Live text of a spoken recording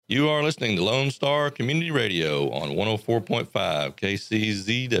You are listening to Lone Star Community Radio on 104.5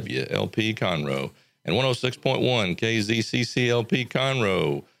 KCZW LP Conroe and 106.1 KZCCLP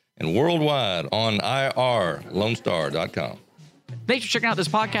Conroe and worldwide on irlonestar.com. Thanks for checking out this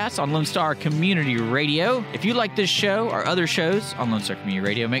podcast on Lone Star Community Radio. If you like this show or other shows on Lone Star Community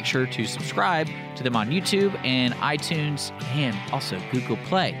Radio, make sure to subscribe to them on YouTube and iTunes and also Google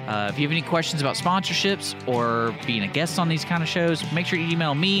Play. If you have any questions about sponsorships or being a guest on these kind of shows, make sure you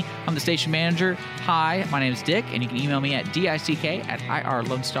email me. I'm the station manager. Hi, my name is Dick, and you can email me at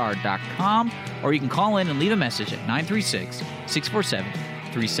dick@irlonestar.com, or you can call in and leave a message at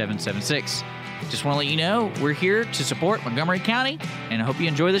 936-647-3776. Just want to let you know we're here to support Montgomery County, and I hope you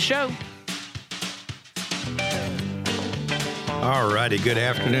enjoy the show. All righty, good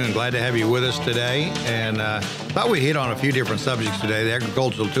afternoon. Glad to have you with us today. And thought we'd hit on a few different subjects today. The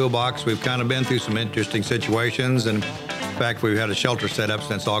agricultural toolbox, we've kind of been through some interesting situations. And in fact, we've had a shelter set up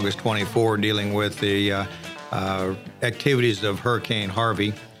since August 24 dealing with the activities of Hurricane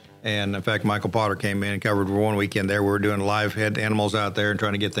Harvey. And in fact, Michael Potter came in and covered for one weekend there. We were doing live head animals out there and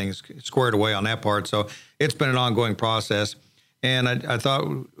trying to get things squared away on that part. So it's been an ongoing process. And I thought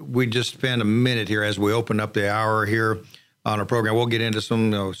we'd just spend a minute here as we open up the hour here on our program. We'll get into some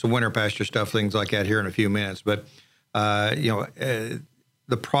winter pasture stuff, things like that here in a few minutes. But, the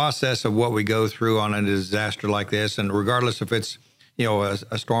process of what we go through on a disaster like this, and regardless if it's,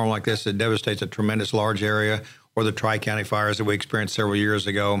 a storm like this that devastates a tremendous large area, or the Tri-County fires that we experienced several years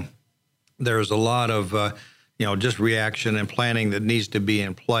ago, there's a lot of, just reaction and planning that needs to be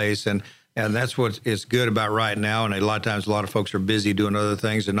in place. And that's what is good about right now. And a lot of times, a lot of folks are busy doing other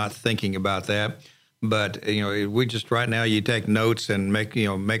things and not thinking about that. But, we just right now, you take notes and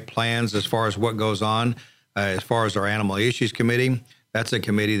make plans as far as what goes on. As far as our Animal Issues Committee, that's a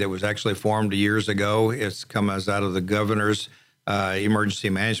committee that was actually formed years ago. It's come out of the governor's emergency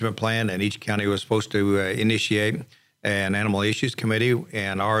management plan, and each county was supposed to initiate an Animal Issues Committee,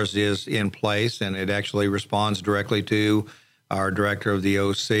 and ours is in place, and it actually responds directly to our director of the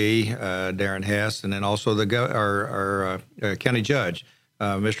OC, Darren Hess, and then also our county judge,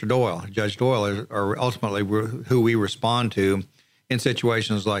 Mr. Doyle. Judge Doyle are ultimately who we respond to in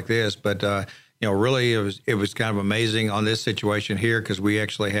situations like this. But really, it was kind of amazing on this situation here because we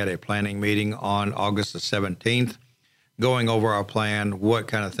actually had a planning meeting on August the 17th, going over our plan, what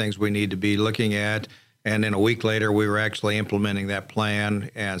kind of things we need to be looking at. And then a week later, we were actually implementing that plan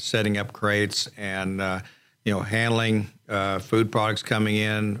and setting up crates and, handling food products coming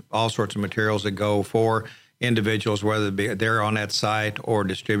in, all sorts of materials that go for individuals, whether it be they're on that site or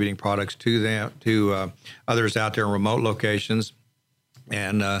distributing products to them, to others out there in remote locations.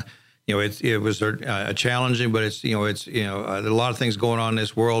 And, it was a challenging, but it's a lot of things going on in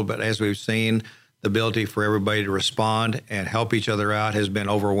this world. But as we've seen, the ability for everybody to respond and help each other out has been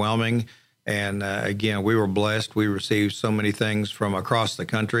overwhelming. And again, we were blessed. We received so many things from across the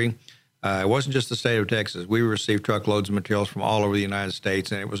country. It wasn't just the state of Texas. We received truckloads of materials from all over the United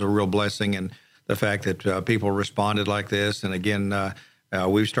States, and it was a real blessing. And the fact that people responded like this. And again,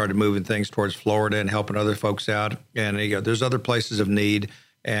 we've started moving things towards Florida and helping other folks out. And there's other places of need.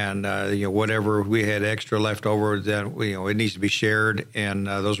 And, whatever we had extra left over, that it needs to be shared, and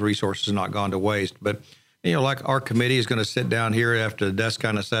those resources have not gone to waste. But, like our committee is going to sit down here after the dust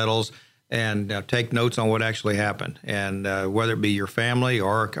kind of settles and take notes on what actually happened. And whether it be your family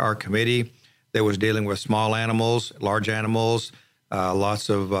or our committee that was dealing with small animals, large animals, lots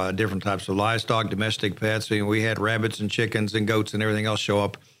of different types of livestock, domestic pets. We had rabbits and chickens and goats and everything else show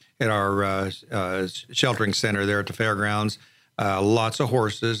up at our sheltering center there at the fairgrounds. Lots of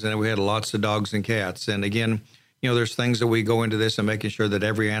horses, and we had lots of dogs and cats. And again, there's things that we go into this and making sure that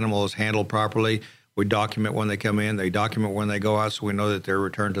every animal is handled properly. We document when they come in, they document when they go out, so we know that they're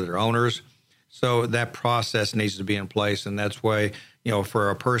returned to their owners. So that process needs to be in place, and that's why,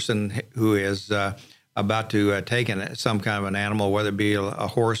 for a person who is about to take some kind of an animal, whether it be a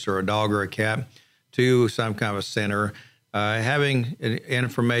horse or a dog or a cat, to some kind of a center, having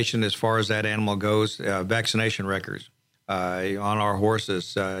information as far as that animal goes, vaccination records. On our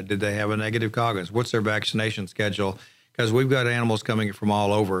horses, did they have a negative Coggins? What's their vaccination schedule? Because we've got animals coming from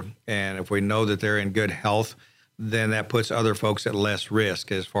all over, and if we know that they're in good health, then that puts other folks at less risk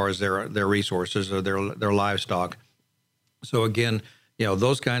as far as their resources or their livestock. So again,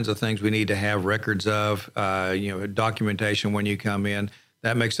 those kinds of things we need to have records of, documentation when you come in.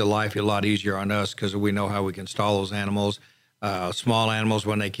 That makes the life a lot easier on us because we know how we can stall those animals. Small animals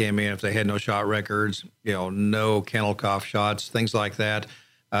when they came in, if they had no shot records, no kennel cough shots, things like that,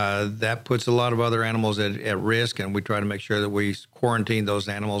 that puts a lot of other animals at risk, and we try to make sure that we quarantine those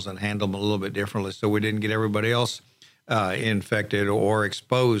animals and handle them a little bit differently so we didn't get everybody else infected or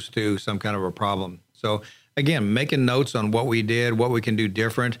exposed to some kind of a problem. So again, making notes on what we did, what we can do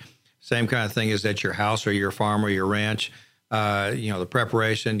different. Same kind of thing is at your house or your farm or your ranch. The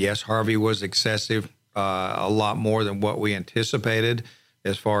preparation, yes, Harvey was excessive, a lot more than what we anticipated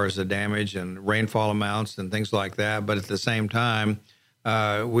as far as the damage and rainfall amounts and things like that. But at the same time,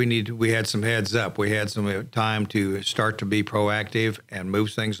 we had some heads up. We had some time to start to be proactive and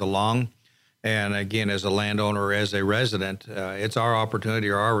move things along. And again, as a landowner or as a resident, it's our opportunity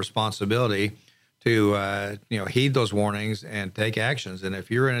or our responsibility to heed those warnings and take actions. And if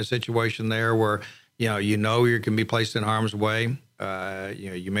you're in a situation there where you can be placed in harm's way,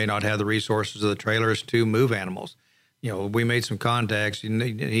 you may not have the resources of the trailers to move animals. We made some contacts. You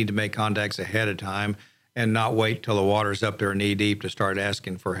need to make contacts ahead of time and not wait till the water's up there knee deep to start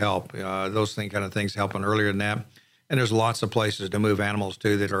asking for help. Those kind of things happen earlier than that. And there's lots of places to move animals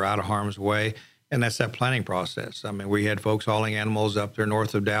to that are out of harm's way. And that's that planning process. I mean, we had folks hauling animals up there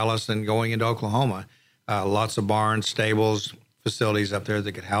north of Dallas and going into Oklahoma. Lots of barns, stables, facilities up there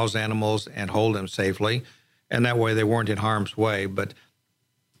that could house animals and hold them safely. And that way they weren't in harm's way. But,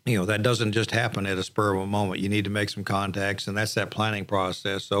 that doesn't just happen at a spur of a moment. You need to make some contacts, and that's that planning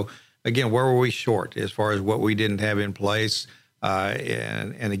process. So, again, where were we short as far as what we didn't have in place?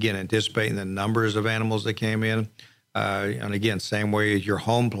 And again, anticipating the numbers of animals that came in. And again, same way as your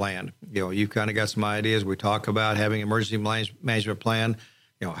home plan. You've kind of got some ideas. We talk about having emergency management plan,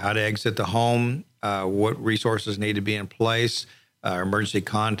 how to exit the home, what resources need to be in place, emergency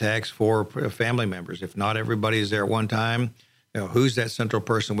contacts for family members. If not everybody is there at one time, who's that central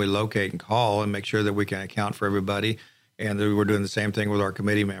person we locate and call and make sure that we can account for everybody. And we're doing the same thing with our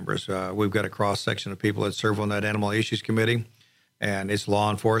committee members. We've got a cross-section of people that serve on that Animal Issues Committee. And it's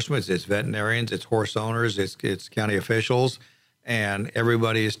law enforcement, it's veterinarians, it's horse owners, it's county officials, and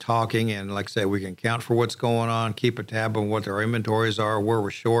everybody is talking. And like I said, we can count for what's going on, keep a tab on what our inventories are, where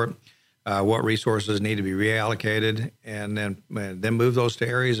we're short, what resources need to be reallocated, and then move those to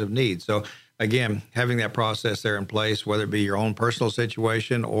areas of need. So again, having that process there in place, whether it be your own personal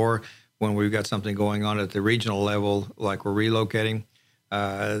situation or when we've got something going on at the regional level, like we're relocating,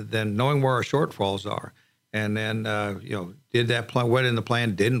 then knowing where our shortfalls are. And then, did that plan, what in the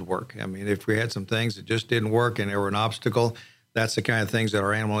plan didn't work? I mean, if we had some things that just didn't work and they were an obstacle, that's the kind of things that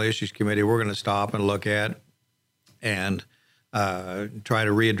our Animal Issues Committee, we're going to stop and look at and try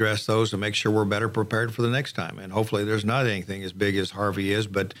to readdress those and make sure we're better prepared for the next time. And hopefully there's not anything as big as Harvey is,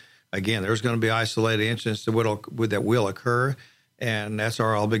 but again, there's going to be isolated incidents that will occur. And that's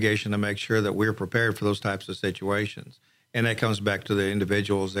our obligation to make sure that we're prepared for those types of situations. And that comes back to the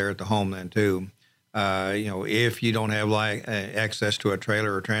individuals there at the home then too. If you don't have access to a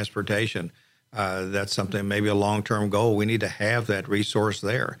trailer or transportation, that's something, maybe a long-term goal. We need to have that resource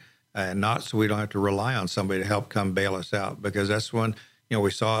there, and not so we don't have to rely on somebody to help come bail us out, because that's when,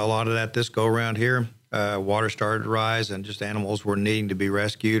 we saw a lot of that this go around here. Water started to rise and just animals were needing to be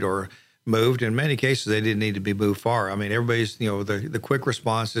rescued or moved. In many cases, they didn't need to be moved far. I mean, everybody's, the quick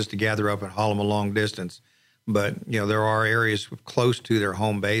response is to gather up and haul them a long distance. But, there are areas close to their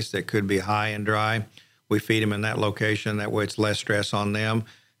home base that could be high and dry. We feed them in that location. That way it's less stress on them,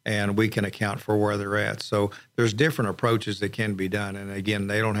 and we can account for where they're at. So there's different approaches that can be done. And, again,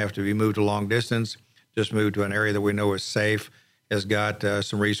 they don't have to be moved a long distance. Just move to an area that we know is safe, has got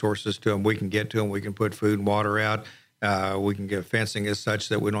some resources to them. We can get to them. We can put food and water out. We can get fencing as such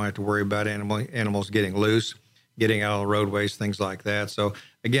that we don't have to worry about animals getting loose, getting out on the roadways, things like that. So,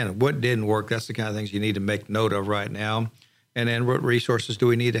 again, what didn't work, that's the kind of things you need to make note of right now. And then what resources do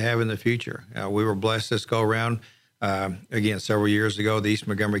we need to have in the future? We were blessed this go around. Again, several years ago, the East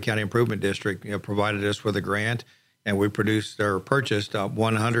Montgomery County Improvement District provided us with a grant, and we purchased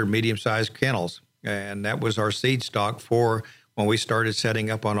 100 medium-sized kennels. And that was our seed stock for when we started setting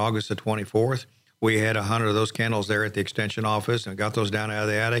up on August the 24th. We had 100 of those kennels there at the extension office and got those down out of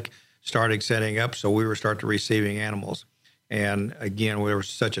the attic, started setting up, so we were starting to receiving animals. And again, there was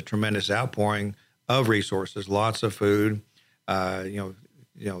such a tremendous outpouring of resources, lots of food, the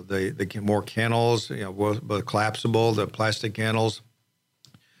more kennels, the collapsible, the plastic kennels,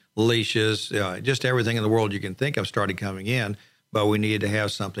 leashes, just everything in the world you can think of started coming in. But we needed to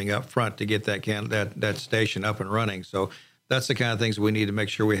have something up front to get that station up and running. So that's the kind of things we need to make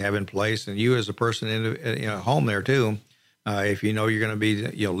sure we have in place. And you as a person in home there too, if you're going to be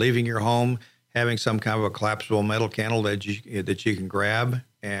leaving your home, having some kind of a collapsible metal kennel that you can grab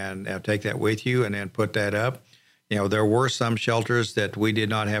and take that with you and then put that up. There were some shelters that we did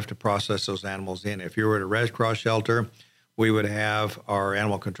not have to process those animals in. If you were at a Red Cross shelter, we would have our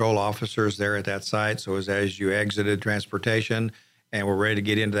animal control officers there at that site. So as you exited transportation and were ready to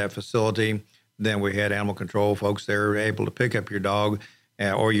get into that facility, then we had animal control folks there able to pick up your dog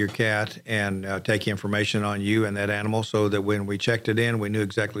or your cat and take information on you and that animal, so that when we checked it in, we knew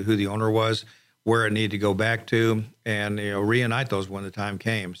exactly who the owner was, where it needed to go back to, and reunite those when the time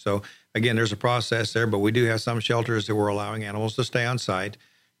came. So again, there's a process there, but we do have some shelters that we're allowing animals to stay on site,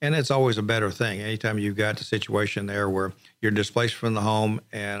 and it's always a better thing. Anytime you've got a situation there where you're displaced from the home,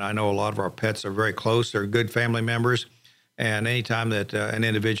 and I know a lot of our pets are very close, they're good family members, and anytime that an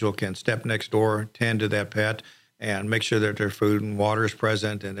individual can step next door, tend to that pet, and make sure that their food and water is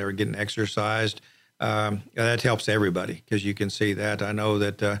present and they're getting exercised, that helps everybody, because you can see that. I know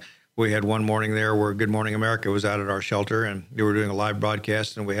that we had one morning there where Good Morning America was out at our shelter, and they were doing a live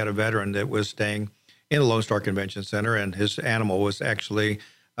broadcast, and we had a veteran that was staying in the Lone Star Convention Center, and his animal was actually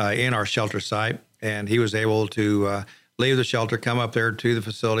in our shelter site, and he was able to leave the shelter, come up there to the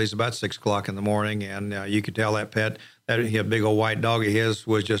facilities about 6 o'clock in the morning, and you could tell that pet, that big old white dog of his,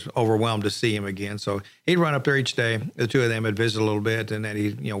 was just overwhelmed to see him again. So he'd run up there each day. The two of them had visited a little bit, and then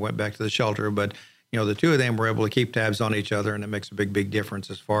he went back to the shelter. But the two of them were able to keep tabs on each other, and it makes a big difference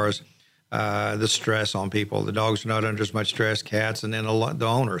as far as the stress on people. The dogs are not under as much stress, cats, and then the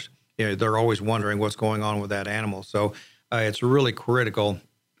owners. They're always wondering what's going on with that animal. So it's really critical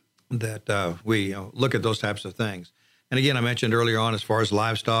that we look at those types of things. And again, I mentioned earlier on as far as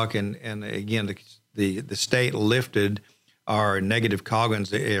livestock, and again, the state lifted our negative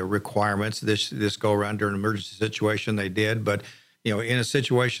Coggins requirements this go around during an emergency situation. They did, but in a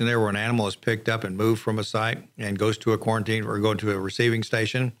situation there where an animal is picked up and moved from a site and goes to a quarantine or go to a receiving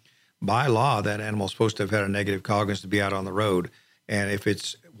station, by law, that animal is supposed to have had a negative Coggins to be out on the road. And if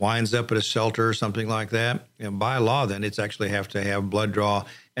it winds up at a shelter or something like that, by law, then it's actually have to have blood draw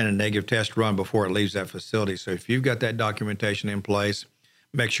and a negative test run before it leaves that facility. So if you've got that documentation in place,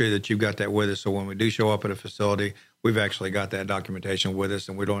 make sure that you've got that with us. So when we do show up at a facility, we've actually got that documentation with us,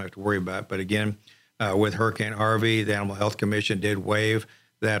 and we don't have to worry about it. But again, with Hurricane Harvey, the Animal Health Commission did waive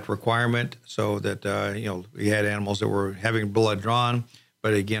that requirement, so that we had animals that were having blood drawn.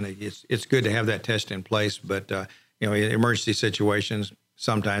 But again, it's good to have that test in place. But in emergency situations,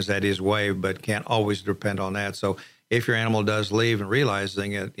 sometimes that is waived, but can't always depend on that. So if your animal does leave, and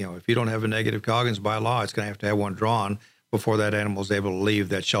realizing it, if you don't have a negative Coggins, by law, it's going to have one drawn before that animal is able to leave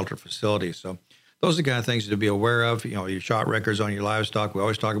that shelter facility. So those are the kind of things to be aware of. Your shot records on your livestock. We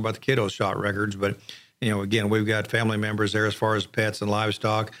always talk about the kiddos' shot records, but again, we've got family members there as far as pets and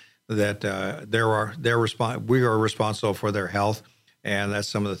livestock that we are responsible for their health, and that's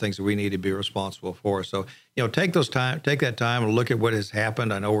some of the things that we need to be responsible for. So take that time and look at what has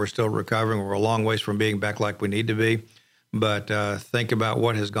happened. I know we're still recovering. We're a long ways from being back like we need to be, but think about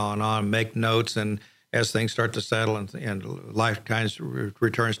what has gone on. Make notes, and as things start to settle and life kind of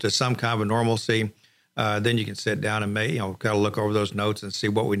returns to some kind of a normalcy, then you can sit down and kind of look over those notes and see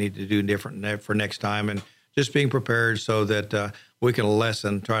what we need to do different for next time, and just being prepared so that we can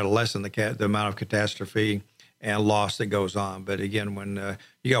try to lessen the amount of catastrophe and loss that goes on. But again, when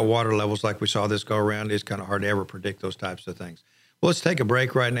you got water levels like we saw this go around, it's kind of hard to ever predict those types of things. Well, let's take a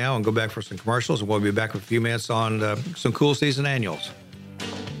break right now and go back for some commercials, and we'll be back in a few minutes on some cool season annuals.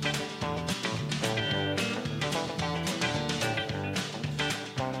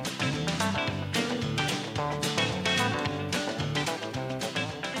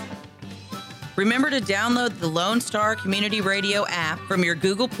 Remember to download the Lone Star Community Radio app from your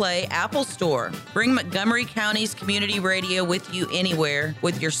Google Play Apple Store. Bring Montgomery County's community radio with you anywhere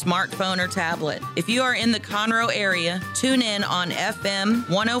with your smartphone or tablet. If you are in the Conroe area, tune in on FM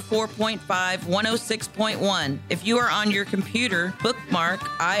 104.5, 106.1. If you are on your computer, bookmark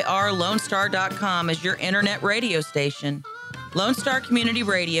irlonestar.com as your internet radio station. Lone Star Community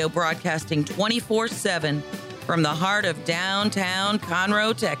Radio, broadcasting 24/7 from the heart of downtown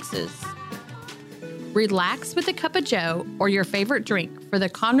Conroe, Texas. Relax with a cup of joe or your favorite drink for the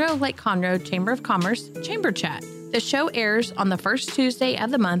Conroe Lake Conroe Chamber of Commerce Chamber Chat. The show airs on the first Tuesday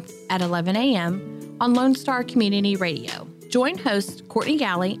of the month at 11 a.m. on Lone Star Community Radio. Join hosts Courtney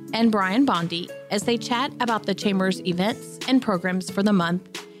Galley and Brian Bondi as they chat about the Chamber's events and programs for the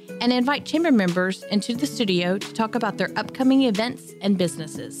month, and invite Chamber members into the studio to talk about their upcoming events and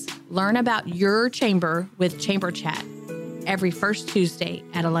businesses. Learn about your Chamber with Chamber Chat every first Tuesday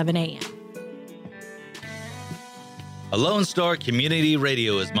at 11 a.m. Lone Star Community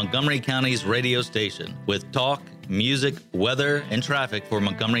Radio is Montgomery County's radio station with talk, music, weather, and traffic for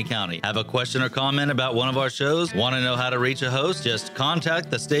Montgomery County. Have a question or comment about one of our shows? Want to know how to reach a host? Just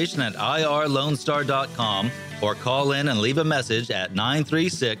contact the station at irlonestar.com or call in and leave a message at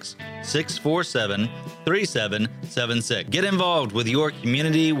 936-647-3776. Get involved with your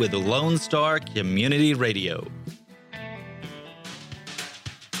community with Lone Star Community Radio.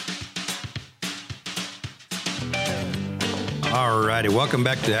 All righty, welcome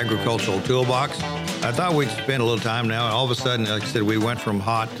back to the Agricultural Toolbox. I thought we'd spend a little time now, and all of a sudden, like I said, we went from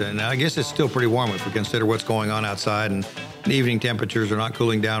hot, and I guess it's still pretty warm if we consider what's going on outside, and the evening temperatures are not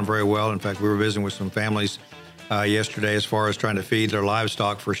cooling down very well. In fact, we were visiting with some families yesterday as far as trying to feed their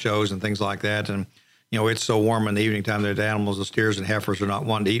livestock for shows and things like that, and it's so warm in the evening time that the animals, the steers and heifers, are not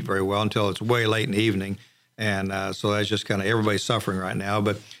wanting to eat very well until it's way late in the evening. And so that's just kind of everybody's suffering right now.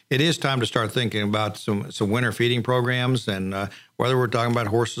 But it is time to start thinking about some winter feeding programs. And whether we're talking about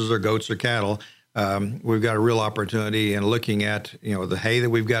horses or goats or cattle, we've got a real opportunity in looking at, the hay that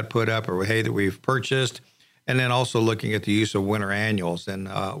we've got put up or hay that we've purchased, and then also looking at the use of winter annuals. And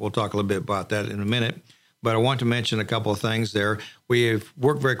we'll talk a little bit about that in a minute. But I want to mention a couple of things there. We have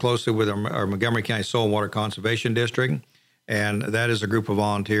worked very closely with our Montgomery County Soil and Water Conservation District. And that is a group of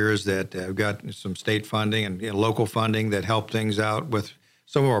volunteers that have got some state funding and local funding that help things out with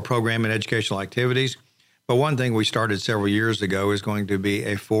some of our program and educational activities. But one thing we started several years ago is going to be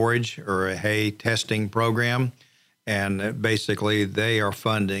a forage or a hay testing program. And basically, they are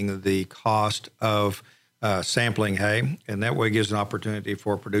funding the cost of sampling hay. And that way gives an opportunity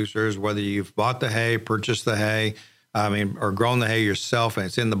for producers, whether you've bought the hay, purchased the hay, or grown the hay yourself and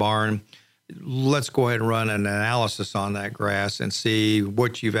it's in the barn, let's go ahead and run an analysis on that grass and see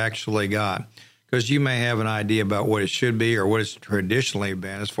what you've actually got. Because you may have an idea about what it should be or what it's traditionally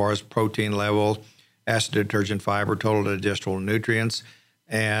been as far as protein level, acid detergent fiber, total digestible nutrients.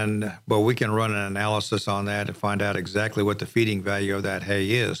 But we can run an analysis on that and find out exactly what the feeding value of that hay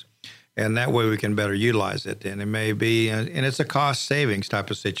is. And that way we can better utilize it. And it may be, and it's a cost savings type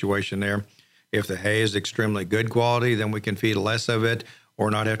of situation there. If the hay is extremely good quality, then we can feed less of it, or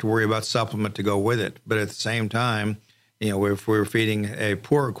not have to worry about supplement to go with it. But at the same time, if we're feeding a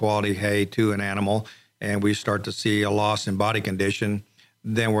poor quality hay to an animal and we start to see a loss in body condition,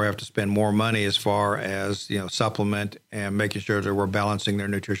 then we have to spend more money as far as, supplement and making sure that we're balancing their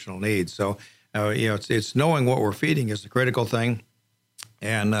nutritional needs. So, it's knowing what we're feeding is the critical thing.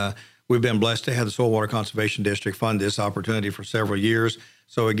 And we've been blessed to have the Soil Water Conservation District fund this opportunity for several years.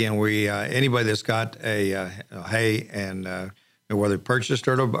 So again, anybody that's got a hay and whether purchased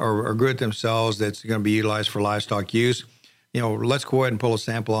or grew it themselves, that's going to be utilized for livestock use. Let's go ahead and pull a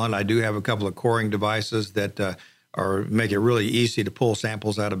sample on. I do have a couple of coring devices that make it really easy to pull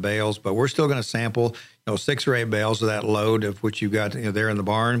samples out of bales, but we're still going to sample 6 or 8 bales of that load of which you've got there in the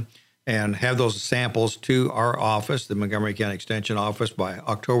barn, and have those samples to our office, the Montgomery County Extension Office, by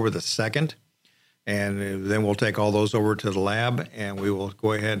October the 2nd. And then we'll take all those over to the lab, and we will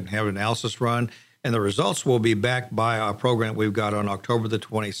go ahead and have an analysis run. And the results will be backed by a program we've got on October the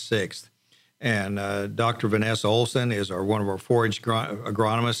 26th. And Dr. Vanessa Olson is one of our forage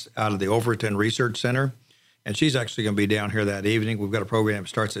agronomists out of the Overton Research Center. And she's actually going to be down here that evening. We've got a program that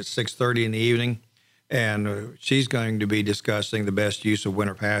starts at 6:30 in the evening. And she's going to be discussing the best use of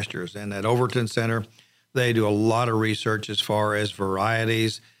winter pastures. And at Overton Center, they do a lot of research as far as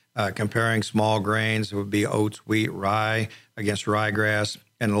varieties, comparing small grains. It would be oats, wheat, rye against ryegrass.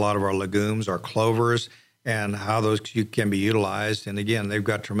 And a lot of our legumes, our clovers, and how those can be utilized. And again, they've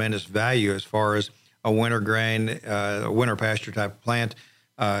got tremendous value as far as a winter grain, a winter pasture type plant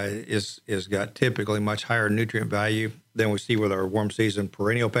is got typically much higher nutrient value than we see with our warm season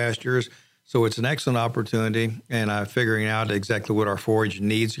perennial pastures. So it's an excellent opportunity, and figuring out exactly what our forage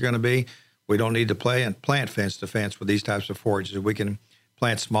needs are going to be. We don't need to plant fence to fence with these types of forages. We can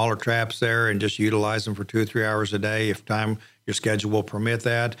plant smaller traps there and just utilize them for 2 or 3 hours a day. If your schedule will permit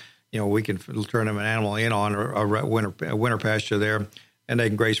that, we can turn an animal in on a winter pasture there, and they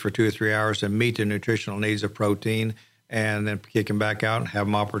can graze for 2 or 3 hours and meet the nutritional needs of protein, and then kick them back out and have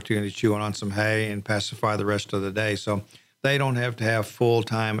them opportunity to chew on some hay and pacify the rest of the day. So they don't have to have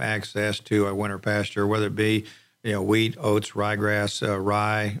full-time access to a winter pasture, whether it be wheat, oats, ryegrass,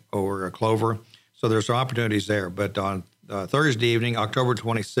 rye, or a clover. So there's some opportunities there. But on Thursday evening, October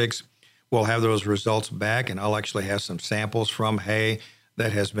 26th, we'll have those results back, and I'll actually have some samples from hay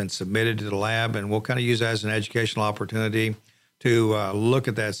that has been submitted to the lab, and we'll kind of use that as an educational opportunity to look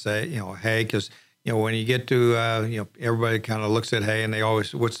at that, hay, because when you get to everybody kind of looks at hay, and they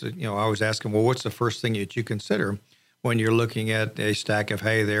always I always ask them, well, what's the first thing that you consider when you're looking at a stack of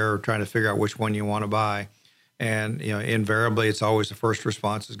hay there or trying to figure out which one you want to buy? And invariably, it's always the first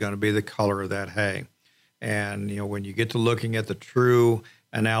response is going to be the color of that hay. And when you get to looking at the true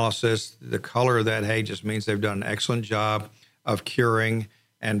analysis, the color of that hay just means they've done an excellent job of curing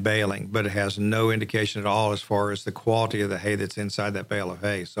and baling, but it has no indication at all as far as the quality of the hay that's inside that bale of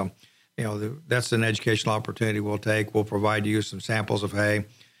hay. So, that's an educational opportunity we'll take. We'll provide you some samples of hay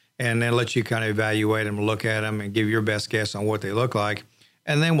and then let you kind of evaluate them, look at them, and give your best guess on what they look like.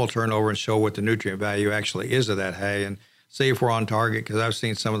 And then we'll turn over and show what the nutrient value actually is of that hay. And see if we're on target, because I've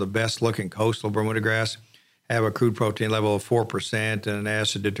seen some of the best looking coastal Bermuda grass have a crude protein level of 4% and an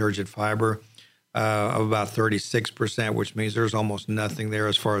acid detergent fiber of about 36%, which means there's almost nothing there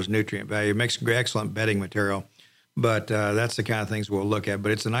as far as nutrient value. It makes excellent bedding material, but that's the kind of things we'll look at.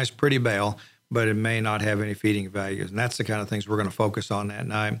 But it's a nice, pretty bale, but it may not have any feeding values. And that's the kind of things we're going to focus on that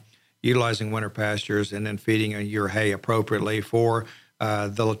night, utilizing winter pastures and then feeding your hay appropriately for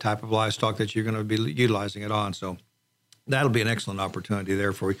the type of livestock that you're going to be utilizing it on. So that'll be an excellent opportunity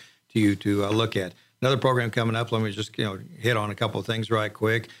there for you to look at. Another program coming up, let me just hit on a couple of things right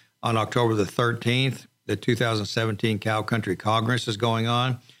quick. On October the 13th, the 2017 Cow Country Congress is going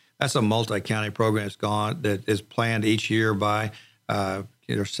on. That's a multi-county program that is planned each year by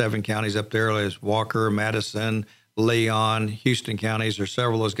there's 7 counties up there. There's Walker, Madison, Leon, Houston counties. There's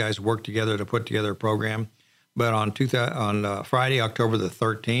several of those guys work together to put together a program. But on Friday, October the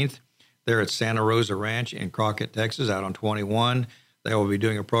 13th, they're at Santa Rosa Ranch in Crockett, Texas, out on 21. They will be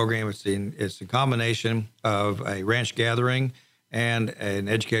doing a program. It's a combination of a ranch gathering and an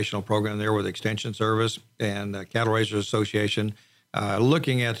educational program there with Extension Service and Cattle Raisers Association,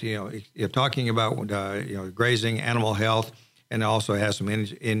 looking at talking about grazing, animal health, and also has some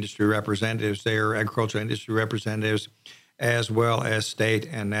industry representatives there, agricultural industry representatives, as well as state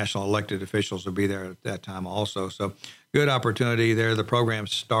and national elected officials will be there at that time also. So good opportunity there. The program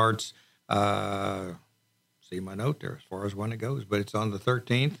starts, see my note there as far as when it goes, but it's on the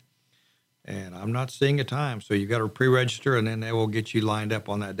 13th, and I'm not seeing a time. So you got to pre-register, and then they will get you lined up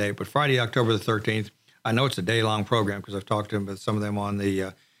on that date. But Friday, October the 13th, I know it's a day-long program because I've talked to them, but some of them on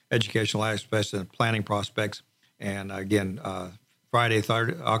the educational aspects and planning prospects. And again, Friday,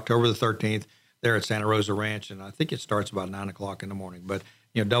 October the 13th, there at Santa Rosa Ranch, and I think it starts about 9 o'clock in the morning. But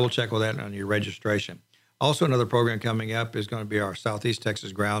double check with that on your registration. Also, another program coming up is going to be our Southeast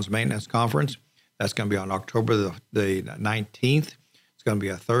Texas Grounds Maintenance Conference. That's going to be on October the 19th. It's going to be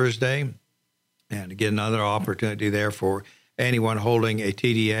a Thursday, and again, another opportunity there for anyone holding a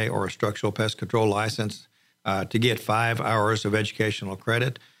TDA or a structural pest control license to get 5 hours of educational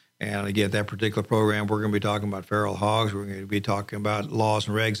credit. And again, that particular program, we're going to be talking about feral hogs. We're going to be talking about laws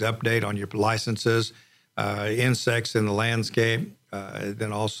and regs update on your licenses, insects in the landscape,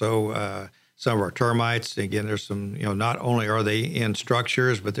 then also some of our termites. Again, there's some, not only are they in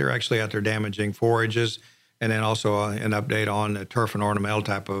structures, but they're actually out there damaging forages. And then also an update on the turf and ornamental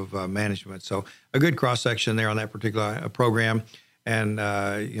type of management. So a good cross-section there on that particular program. And,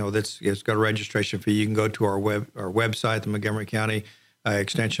 it's got a registration fee. You can go to our website, the Montgomery County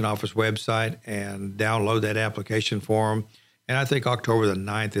Extension Office website, and download that application form. And I think October the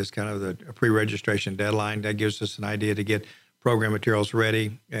 9th is kind of the pre-registration deadline. That gives us an idea to get program materials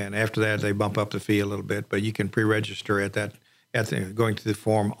ready. And after that, they bump up the fee a little bit. But you can pre-register going to the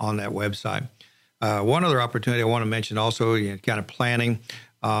form on that website. One other opportunity I want to mention also, kind of planning,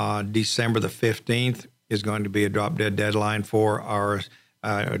 December the 15th is going to be a drop-dead deadline for our,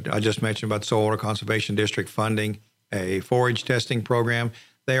 I just mentioned about Soil Water Conservation District funding a forage testing program.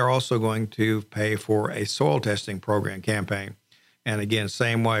 They are also going to pay for a soil testing program campaign. And again,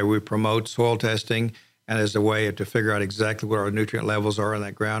 same way we promote soil testing and as a way to figure out exactly what our nutrient levels are in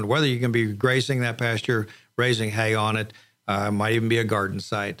that ground, whether you can be grazing that pasture, raising hay on it, might even be a garden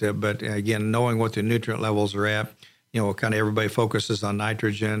site. But again, knowing what the nutrient levels are at, kind of everybody focuses on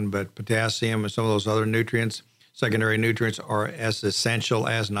nitrogen, but potassium and some of those other nutrients, secondary nutrients, are as essential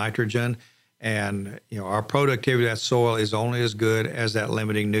as nitrogen. And, our productivity of that soil is only as good as that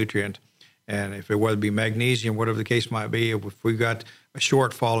limiting nutrient. And if it whether it be magnesium, whatever the case might be, if we've got a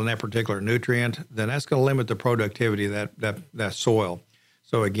shortfall in that particular nutrient, then that's going to limit the productivity of that soil.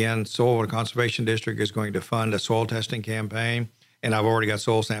 So again, Soil Water Conservation District is going to fund a soil testing campaign, and I've already got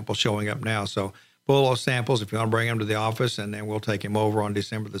soil samples showing up now. So pull those samples if you want to bring them to the office, and then we'll take them over on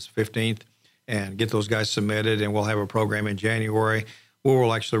December the 15th and get those guys submitted, and we'll have a program in January.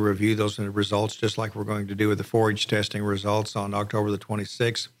 We'll actually review those results just like we're going to do with the forage testing results on October the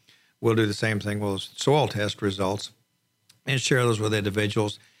 26th. We'll do the same thing with soil test results and share those with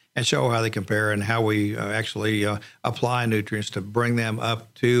individuals and show how they compare and how we actually apply nutrients to bring them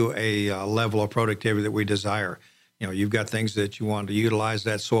up to a level of productivity that we desire. You've got things that you want to utilize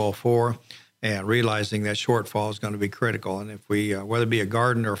that soil for, and realizing that shortfall is going to be critical. And if we, whether it be a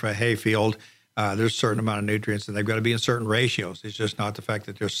garden or if a hay field, there's a certain amount of nutrients, and they've got to be in certain ratios. It's just not the fact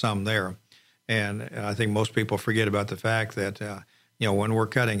that there's some there. And I think most people forget about the fact that, when we're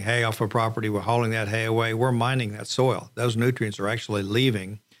cutting hay off a property, we're hauling that hay away, we're mining that soil. Those nutrients are actually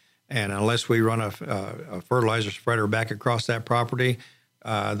leaving. And unless we run a fertilizer spreader back across that property,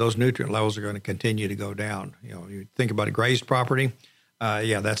 those nutrient levels are going to continue to go down. You think about a grazed property,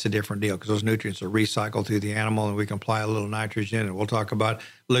 that's a different deal because those nutrients are recycled through the animal, and we can apply a little nitrogen. And we'll talk about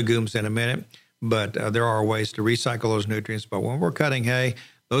legumes in a minute. But there are ways to recycle those nutrients. But when we're cutting hay,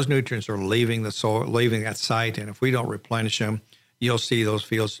 those nutrients are leaving the soil, leaving that site. And if we don't replenish them, you'll see those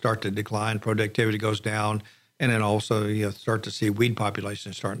fields start to decline, productivity goes down, and then also you'll start to see weed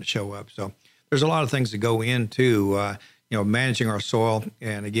populations starting to show up. So there's a lot of things that go into managing our soil.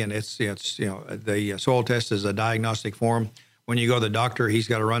 And again, the soil test is a diagnostic form. When you go to the doctor, he's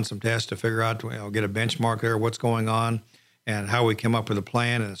got to run some tests to figure out, get a benchmark there, what's going on, and how we come up with a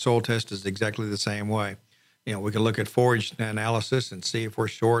plan. And the soil test is exactly the same way. We can look at forage analysis and see if we're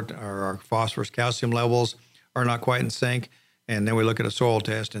short or our phosphorus calcium levels are not quite in sync. And then we look at a soil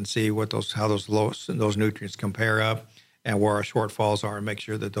test and see how those nutrients compare up and where our shortfalls are, and make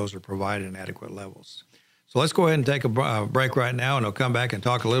sure that those are provided in adequate levels. So let's go ahead and take a break right now, and I'll come back and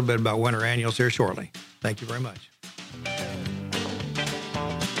talk a little bit about winter annuals here shortly. Thank you very much.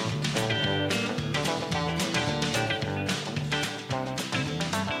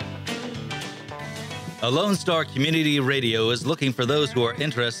 A Lone Star Community Radio is looking for those who are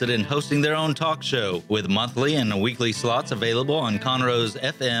interested in hosting their own talk show, with monthly and weekly slots available on Conroe's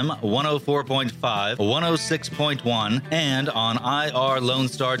FM 104.5, 106.1, and on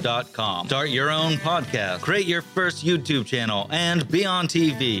irlonestar.com. Start your own podcast, create your first YouTube channel, and be on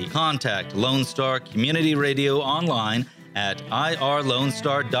TV. Contact Lone Star Community Radio online at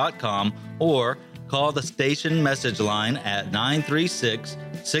irlonestar.com or call the station message line at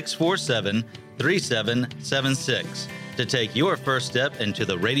 936-647-3776 to take your first step into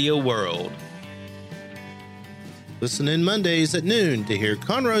the radio world. Listen in Mondays at noon to hear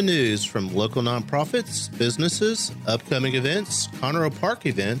Conroe news from local nonprofits, businesses, upcoming events, Conroe Park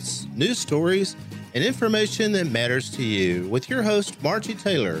events, news stories, and information that matters to you with your host, Margie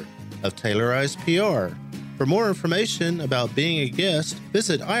Taylor of Taylorized PR. For more information about being a guest,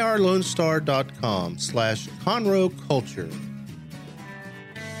 visit irlonestar.com/Conroe Culture.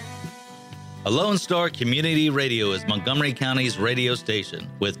 A Lone Star Community Radio is Montgomery County's radio station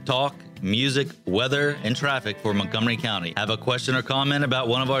with talk, music, weather, and traffic for Montgomery County. Have a question or comment about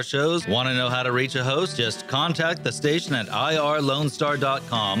one of our shows? Want to know how to reach a host? Just contact the station at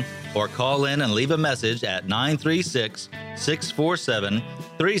irlonestar.com or call in and leave a message at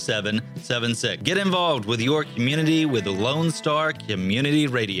 936-647-3776. Get involved with your community with Lone Star Community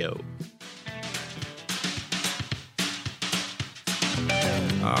Radio.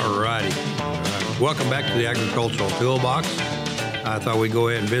 All righty. Welcome back to the Agricultural Toolbox. I thought we'd go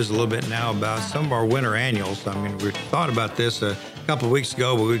ahead and visit a little bit now about some of our winter annuals. I mean, we thought about this a couple of weeks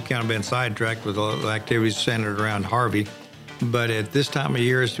ago, but we've kind of been sidetracked with the activities centered around Harvey. But at this time of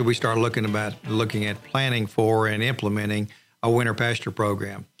year, we start looking at planning for and implementing a winter pasture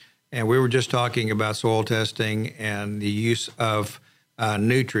program. And we were just talking about soil testing and the use of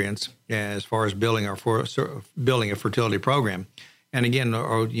nutrients as far as building a fertility program. And again,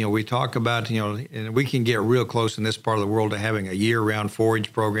 we talk about, and we can get real close in this part of the world to having a year-round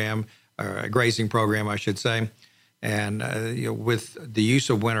forage program, or a grazing program, I should say. And with the use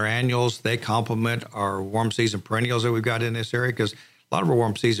of winter annuals, they complement our warm season perennials that we've got in this area, because a lot of our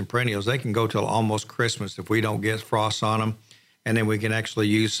warm season perennials, they can go till almost Christmas if we don't get frost on them. And then we can actually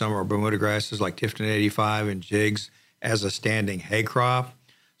use some of our Bermuda grasses like Tifton 85 and jigs as a standing hay crop.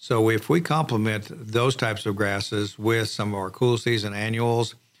 So if we complement those types of grasses with some of our cool season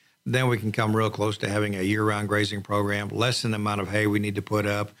annuals, then we can come real close to having a year-round grazing program, lessen the amount of hay we need to put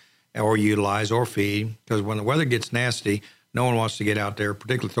up or utilize or feed. Because when the weather gets nasty, no one wants to get out there,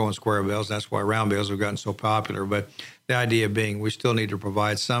 particularly throwing square bales. That's why round bales have gotten so popular. But the idea being we still need to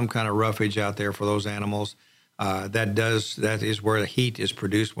provide some kind of roughage out there for those animals. That is where the heat is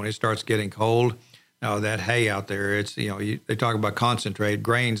produced when it starts getting cold. Now, that hay out there, it's, they talk about concentrate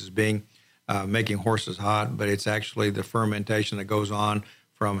grains as being making horses hot, but it's actually the fermentation that goes on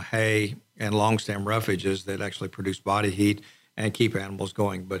from hay and long stem roughages that actually produce body heat and keep animals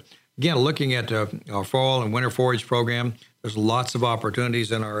going. But again, looking at our fall and winter forage program, there's lots of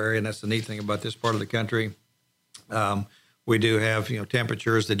opportunities in our area, and that's the neat thing about this part of the country. We do have,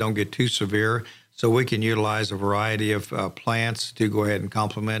 temperatures that don't get too severe, so we can utilize a variety of plants to go ahead and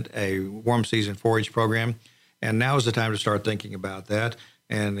complement a warm season forage program. And now is the time to start thinking about that.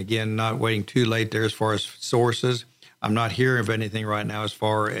 And again, not waiting too late there as far as sources. I'm not hearing of anything right now as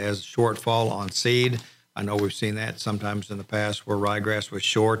far as shortfall on seed. I know we've seen that sometimes in the past where ryegrass was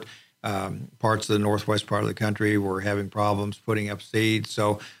short. Parts of the northwest part of the country were having problems putting up seed.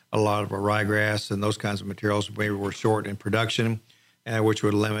 So a lot of our ryegrass and those kinds of materials maybe were short in production, which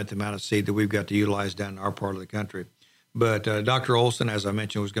would limit the amount of seed that we've got to utilize down in our part of the country. But Dr. Olson, as I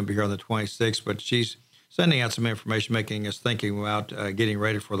mentioned, was going to be here on the 26th, but she's sending out some information, making us thinking about getting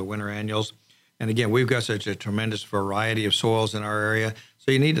ready for the winter annuals. And again, we've got such a tremendous variety of soils in our area.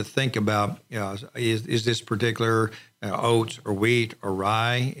 So you need to think about, is this particular oats or wheat or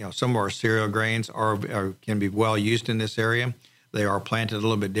rye? Some of our cereal grains can be well used in this area. They are planted a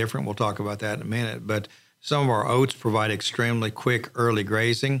little bit different. We'll talk about that in a minute. But some of our oats provide extremely quick early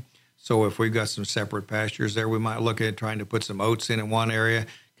grazing. So if we've got some separate pastures there, we might look at trying to put some oats in one area,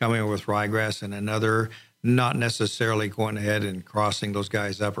 coming in with ryegrass in another, not necessarily going ahead and crossing those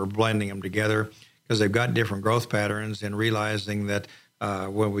guys up or blending them together, because they've got different growth patterns, and realizing that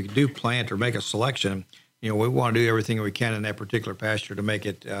when we do plant or make a selection, we want to do everything we can in that particular pasture to make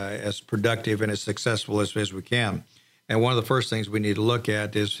it as productive and as successful as we can. And one of the first things we need to look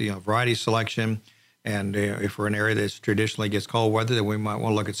at is variety selection. And if we're in an area that traditionally gets cold weather, then we might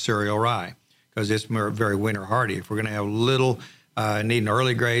want to look at cereal rye, because it's very winter hardy. If we're going to have little need an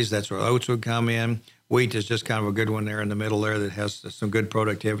early graze, that's where oats would come in. Wheat is just kind of a good one there in the middle there that has some good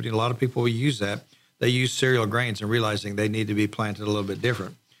productivity. A lot of people will use that. They use cereal grains and realizing they need to be planted a little bit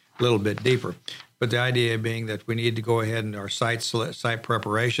different, a little bit deeper. But the idea being that we need to go ahead in our site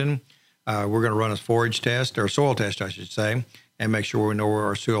preparation. We're going to run a forage test, or soil test, I should say, and make sure we know where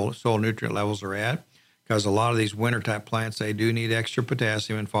our soil nutrient levels are at. Because a lot of these winter-type plants, they do need extra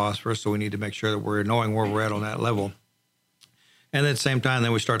potassium and phosphorus, so we need to make sure that we're knowing where we're at on that level. And at the same time,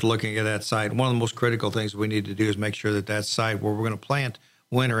 then we start looking at that site. One of the most critical things we need to do is make sure that that site where we're going to plant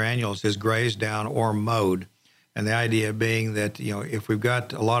winter annuals is grazed down or mowed. And the idea being that, if we've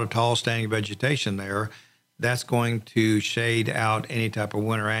got a lot of tall standing vegetation there, that's going to shade out any type of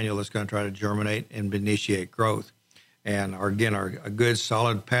winter annual that's going to try to germinate and initiate growth. And a good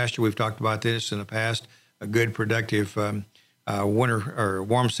solid pasture, we've talked about this in the past, a good productive winter or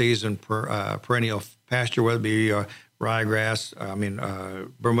warm season perennial pasture, whether it be ryegrass,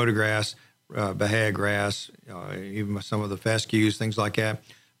 Bermuda grass, Bahia grass, even some of the fescues, things like that.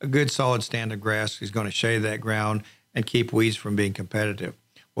 A good solid stand of grass is going to shade that ground and keep weeds from being competitive.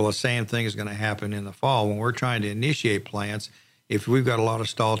 Well, the same thing is going to happen in the fall when we're trying to initiate plants. If we've got a lot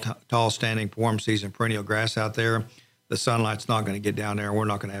of tall standing warm season perennial grass out there, the sunlight's not going to get down there, and we're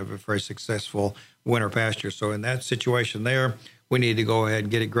not going to have a very successful winter pasture. So in that situation there, we need to go ahead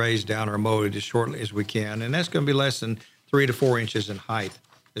and get it grazed down or mowed as shortly as we can. And that's going to be less than 3 to 4 inches in height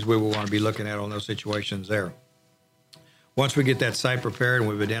is what we want to be looking at on those situations there. Once we get that site prepared and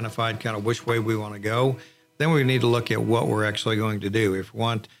we've identified kind of which way we want to go, then we need to look at what we're actually going to do. If we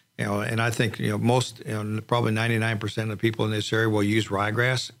want, and I think, most, probably 99% of the people in this area will use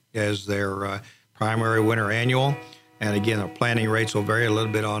ryegrass as their primary winter annual. And again, the planting rates will vary a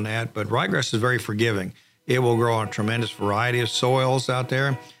little bit on that, but ryegrass is very forgiving. It will grow on a tremendous variety of soils out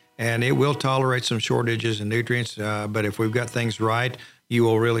there, and it will tolerate some shortages in nutrients. But if we've got things right, you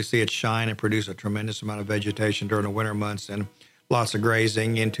will really see it shine and produce a tremendous amount of vegetation during the winter months and lots of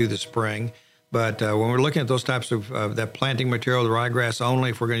grazing into the spring. But when we're looking at those types of that planting material, the ryegrass only,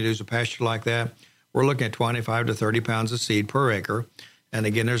 if we're going to use a pasture like that, we're looking at 25 to 30 pounds of seed per acre. And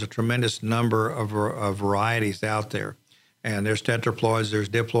again, there's a tremendous number of varieties out there. And there's tetraploids, there's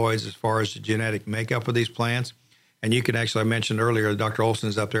diploids as far as the genetic makeup of these plants. And you can actually, I mentioned earlier, Dr.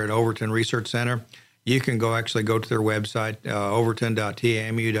 Olson's up there at Overton Research Center. You can go to their website,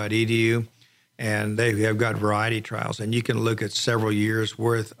 overton.tamu.edu, and they have got variety trials. And you can look at several years'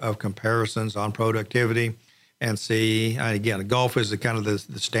 worth of comparisons on productivity and see, again, Gulf is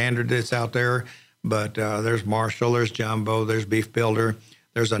the standard that's out there. But there's Marshall, there's Jumbo, there's Beef Builder.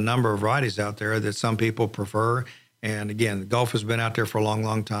 There's a number of varieties out there that some people prefer. And again, Gulf has been out there for a long,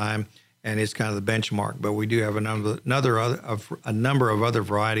 long time, and it's kind of the benchmark. But we do have a number of other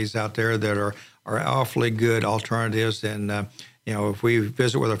varieties out there that are awfully good alternatives. And if we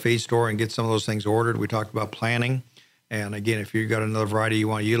visit with our feed store and get some of those things ordered, we talked about planning. And again, if you've got another variety you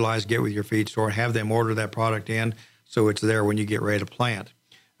want to utilize, get with your feed store and have them order that product in so it's there when you get ready to plant.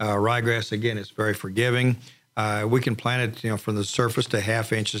 Ryegrass, again, is very forgiving. We can plant it, from the surface to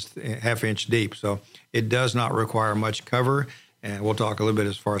half inch deep. So it does not require much cover. And we'll talk a little bit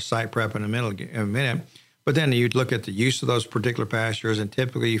as far as site prep in a minute. But then you look at the use of those particular pastures, and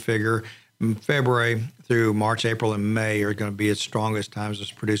typically you figure February through March, April, and May are going to be its strongest times of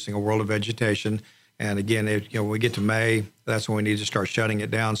producing a world of vegetation. And again, when we get to May, that's when we need to start shutting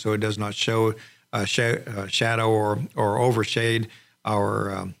it down so it does not show shadow or overshade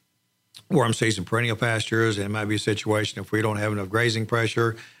our warm season perennial pastures. And it might be a situation if we don't have enough grazing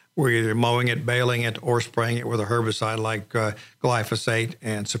pressure, we're either mowing it, baling it, or spraying it with a herbicide like glyphosate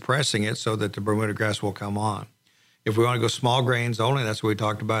and suppressing it so that the Bermuda grass will come on. If we want to go small grains only, that's what we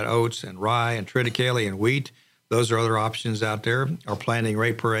talked about, oats and rye and triticale and wheat. Those are other options out there. Our planting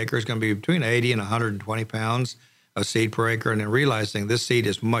rate per acre is going to be between 80 and 120 pounds of seed per acre. And then realizing this seed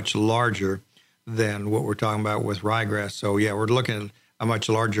is much larger than what we're talking about with ryegrass. So, yeah, we're looking at a much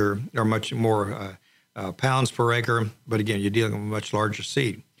larger or much more pounds per acre. But again, you're dealing with a much larger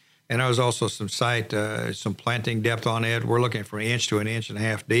seed. And there was also some some planting depth on it. We're looking from 1 inch to 1.5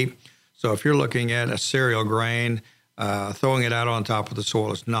 inches deep. So if you're looking at a cereal grain, throwing it out on top of the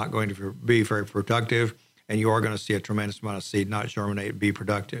soil is not going to be very productive, and you are going to see a tremendous amount of seed not germinate and be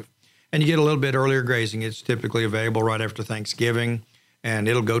productive. And you get a little bit earlier grazing. It's typically available right after Thanksgiving, and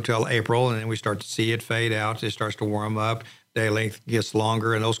it'll go till April, and then we start to see it fade out. It starts to warm up. Day length gets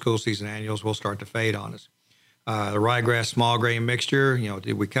longer, and those cool season annuals will start to fade on us. The ryegrass small grain mixture,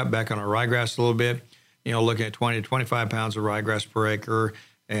 we cut back on our ryegrass a little bit, looking at 20 to 25 pounds of ryegrass per acre,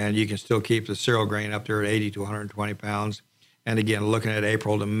 and you can still keep the cereal grain up there at 80 to 120 pounds. And again, looking at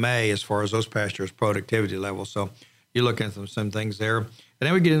April to May as far as those pastures' productivity levels. So you're looking at some things there. And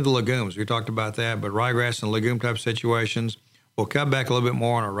then we get into legumes. We talked about that, but ryegrass and legume type situations, we'll cut back a little bit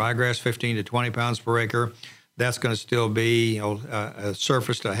more on our ryegrass, 15 to 20 pounds per acre. That's going to still be a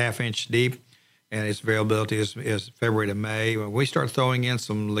surface to 1/2 inch deep, and its availability is February to May. When we start throwing in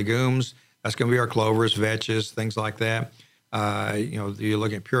some legumes, that's going to be our clovers, vetches, things like that. You're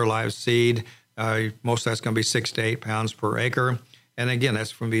looking at pure live seed. Most of that's going to be 6 to 8 pounds per acre. And again,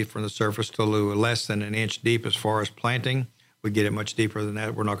 that's going to be from the surface to less than 1 inch deep as far as planting. We get it much deeper than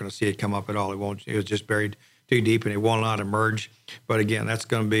that, we're not going to see it come up at all. It was just buried too deep and it will not emerge. But again, that's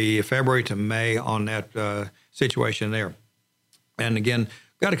going to be February to May on that situation there. And again,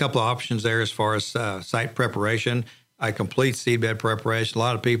 got a couple of options there as far as site preparation. I complete seedbed preparation. A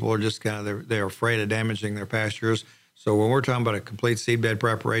lot of people are just they're afraid of damaging their pastures. So when we're talking about a complete seedbed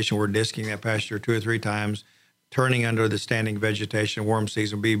preparation, we're disking that pasture 2 or 3 times, turning under the standing vegetation. Warm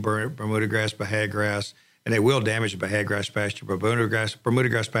season will be Bermuda grass, Bahia grass, and it will damage the Bahia grass pasture. But Bermuda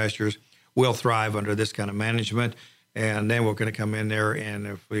grass pastures will thrive under this kind of management. And then we're going to come in there, and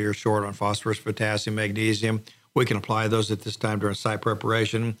if we're short on phosphorus, potassium, magnesium, we can apply those at this time during site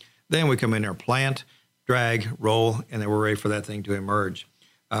preparation. Then we come in there, plant, drag, roll, and then we're ready for that thing to emerge.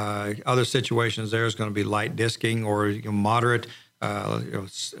 Other situations there is going to be light disking or moderate,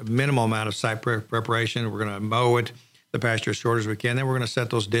 minimal amount of site preparation. We're going to mow it, the pasture as short as we can. Then we're going to set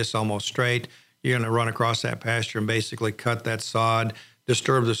those discs almost straight. You're going to run across that pasture and basically cut that sod,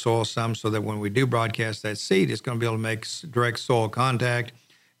 disturb the soil some so that when we do broadcast that seed, it's going to be able to make direct soil contact.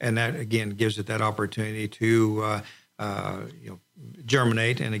 And that, again, gives it that opportunity to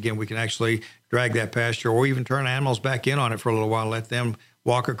germinate. And, again, we can actually drag that pasture or even turn animals back in on it for a little while, let them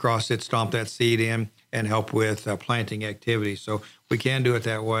walk across it, stomp that seed in, and help with planting activity. So we can do it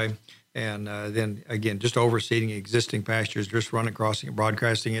that way. And then, again, just overseeding existing pastures, just running across it,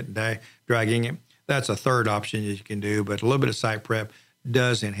 broadcasting it, and dragging it. That's a third option that you can do. But a little bit of site prep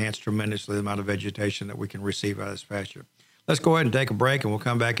does enhance tremendously the amount of vegetation that we can receive out of this pasture. Let's go ahead and take a break, and we'll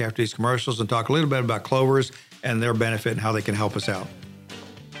come back after these commercials and talk a little bit about clovers and their benefit and how they can help us out.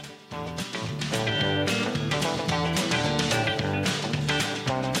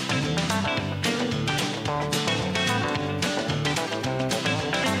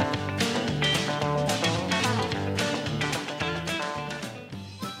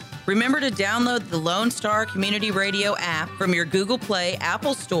 Remember to download the Lone Star Community Radio app from your Google Play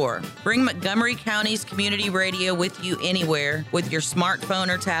Apple Store. Bring Montgomery County's community radio with you anywhere with your smartphone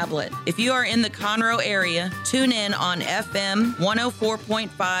or tablet. If you are in the Conroe area, tune in on FM 104.5,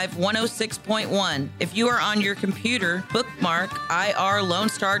 106.1. If you are on your computer, bookmark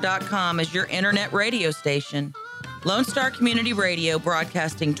irlonestar.com as your internet radio station. Lone Star Community Radio,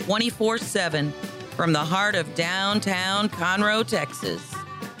 broadcasting 24/7 from the heart of downtown Conroe, Texas.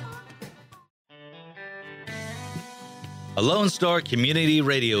 A Lone Star Community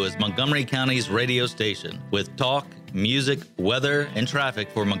Radio is Montgomery County's radio station with talk, music, weather, and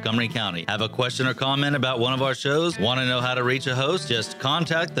traffic for Montgomery County. Have a question or comment about one of our shows? Want to know how to reach a host? Just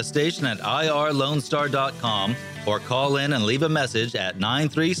contact the station at irlonestar.com or call in and leave a message at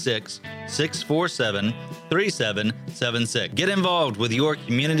 936-647-3776. Get involved with your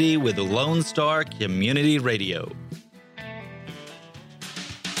community with Lone Star Community Radio.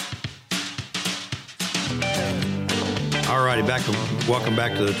 All righty, welcome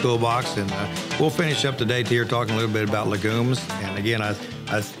back to the Toolbox, and we'll finish up today here talking a little bit about legumes. And again,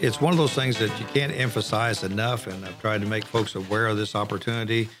 it's one of those things that you can't emphasize enough, and I've tried to make folks aware of this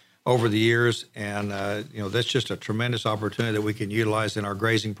opportunity over the years. And that's just a tremendous opportunity that we can utilize in our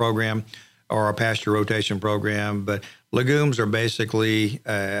grazing program or our pasture rotation program. But legumes are basically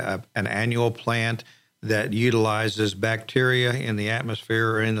an annual plant that utilizes bacteria in the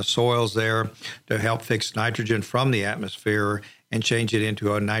atmosphere or in the soils there to help fix nitrogen from the atmosphere and change it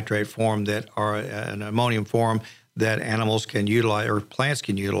into a nitrate form or an ammonium form that animals can utilize or plants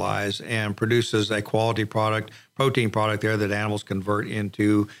can utilize, and produces a quality product, protein product there that animals convert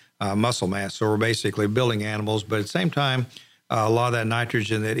into muscle mass. So we're basically building animals, but at the same time, a lot of that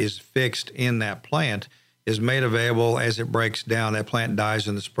nitrogen that is fixed in that plant is made available as it breaks down. That plant dies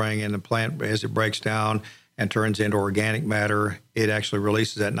in the spring, and the plant, as it breaks down and turns into organic matter, it actually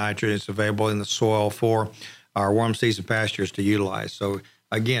releases that nitrogen. It's available in the soil for our warm season pastures to utilize. So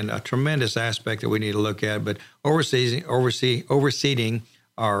again, a tremendous aspect that we need to look at, but overseeding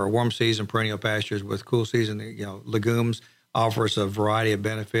our warm season perennial pastures with cool season, legumes offers a variety of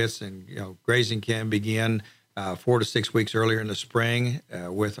benefits, and, grazing can begin 4 to 6 weeks earlier in the spring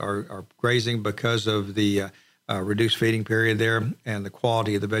with our grazing because of the reduced feeding period there and the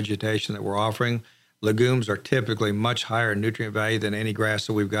quality of the vegetation that we're offering. Legumes are typically much higher nutrient value than any grass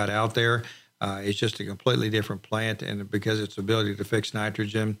that we've got out there. It's just a completely different plant, and because its ability to fix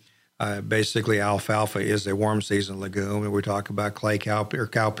nitrogen, basically alfalfa is a warm season legume, and we talk about clay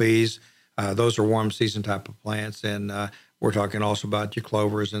cowpeas. Those are warm season type of plants, and we're talking also about your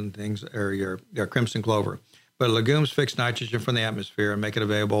clovers and things, or your crimson clover. But legumes fix nitrogen from the atmosphere and make it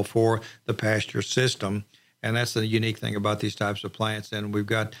available for the pasture system. And that's the unique thing about these types of plants. And we've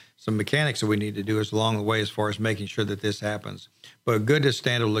got some mechanics that we need to do along the way as far as making sure that this happens. But good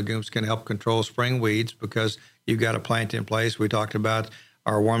standard legumes can help control spring weeds because you've got a plant in place. We talked about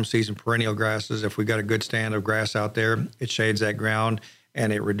our warm season perennial grasses. If we got a good stand of grass out there, it shades that ground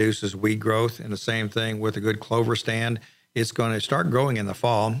and it reduces weed growth. And the same thing with a good clover stand. It's going to start growing in the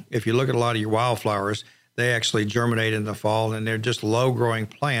fall. If you look at a lot of your wildflowers, they actually germinate in the fall, and they're just low-growing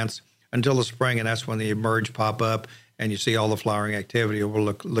plants until the spring, and that's when they emerge, pop up, and you see all the flowering activity.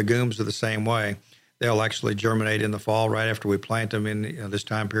 Well, legumes are the same way. They'll actually germinate in the fall right after we plant them in this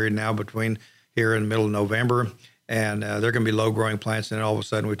time period now between here and the middle of November, and they're going to be low-growing plants, and then all of a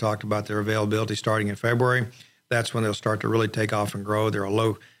sudden we talked about their availability starting in February. That's when they'll start to really take off and grow. They're a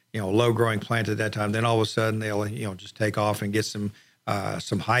low-growing plant at that time. Then all of a sudden they'll just take off and get some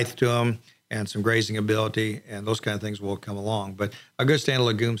height to them and some grazing ability, and those kind of things will come along. But a good stand of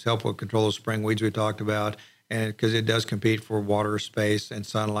legumes help with control of spring weeds we talked about, and because it does compete for water, space, and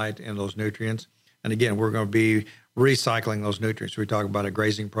sunlight and those nutrients. And again, we're going to be recycling those nutrients. We talk about a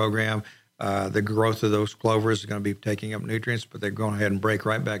grazing program. The growth of those clovers is going to be taking up nutrients, but they're going ahead and break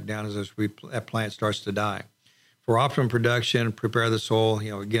right back down as that plant starts to die. For optimum production, prepare the soil,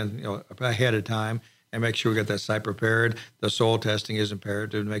 ahead of time, and make sure we got that site prepared. The soil testing is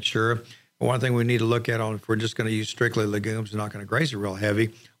imperative to make sure. One thing we need to look at if we're just going to use strictly legumes and not going to graze it real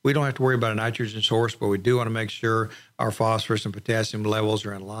heavy, we don't have to worry about a nitrogen source, but we do want to make sure our phosphorus and potassium levels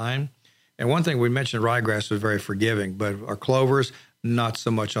are in line. And one thing we mentioned, ryegrass was very forgiving, but our clovers, not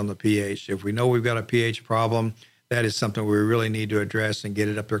so much on the pH. If we know we've got a pH problem, that is something we really need to address and get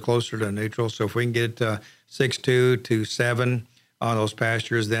it up there closer to neutral. So if we can get it to 6.2 to 7 on those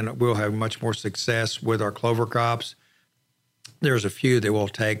pastures, then we'll have much more success with our clover crops. There's a few that will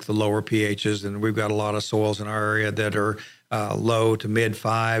take the lower pHs, and we've got a lot of soils in our area that are low to mid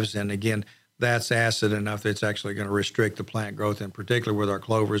 5s. And again, that's acid enough that it's actually going to restrict the plant growth. And particularly with our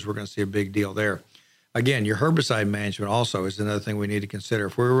clovers, we're going to see a big deal there. Again, your herbicide management also is another thing we need to consider.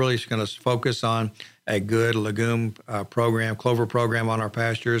 If we're really going to focus on a good legume program, clover program on our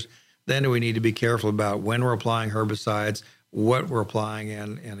pastures, then we need to be careful about when we're applying herbicides, what we're applying.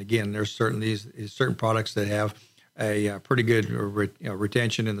 And again, there's certain products that have a pretty good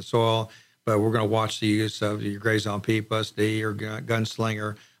retention in the soil, but we're going to watch the use of your Grazon P plus D or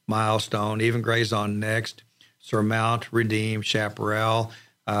Gunslinger, Milestone, even Grazon Next, Surmount, Redeem, Chaparral,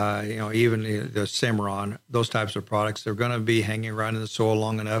 even the Cimarron, those types of products. They're going to be hanging around in the soil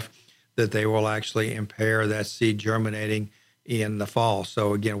long enough that they will actually impair that seed germinating in the fall.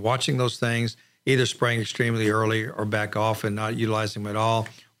 So again, watching those things, either spraying extremely early or back off and not utilizing them at all,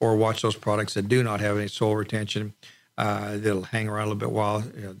 or watch those products that do not have any soil retention. That'll hang around a little bit while,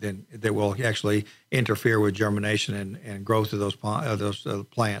 then they will actually interfere with germination and growth of those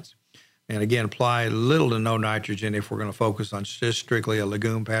plants. And again, apply little to no nitrogen if we're going to focus on just strictly a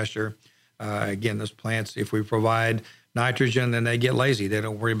legume pasture. Again, those plants, if we provide nitrogen, then they get lazy. They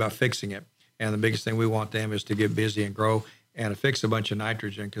don't worry about fixing it. And the biggest thing we want them is to get busy and grow and fix a bunch of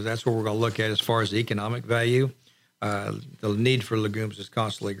nitrogen, because that's what we're going to look at as far as the economic value. The need for legumes is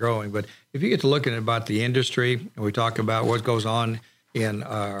constantly growing. But if you get to looking about the industry, and we talk about what goes on in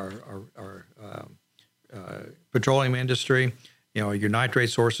our petroleum industry, your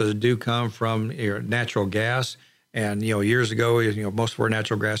nitrate sources do come from your natural gas. And, years ago, most of our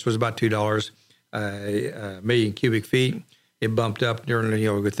natural gas was about $2 million cubic feet. It bumped up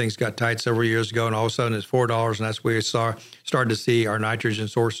during, things got tight several years ago, and all of a sudden it's $4, and that's where we started to see our nitrogen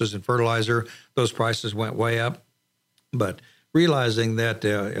sources and fertilizer. Those prices went way up. But realizing that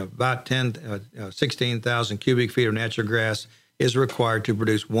about 16,000 cubic feet of natural gas is required to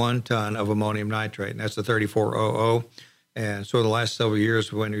produce 1 ton of ammonium nitrate, and that's the 3400. And so in the last several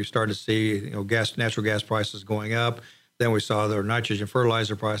years, when we started to see natural gas prices going up, then we saw the nitrogen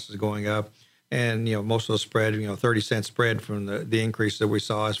fertilizer prices going up. And, most of the spread, 30-cent spread from the increase that we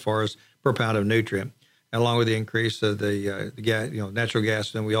saw as far as per pound of nutrient. And along with the increase of the gas, natural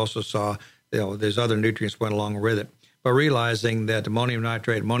gas, then we also saw, there's other nutrients went along with it. But realizing that ammonium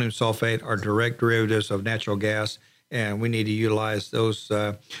nitrate, ammonium sulfate are direct derivatives of natural gas, and we need to utilize those,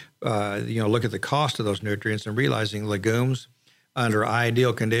 look at the cost of those nutrients, and realizing legumes under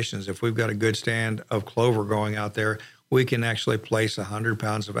ideal conditions, if we've got a good stand of clover growing out there, we can actually place 100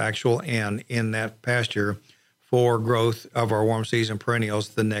 pounds of actual N in that pasture for growth of our warm season perennials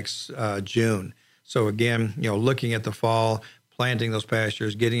the next June. So again, looking at the fall, planting those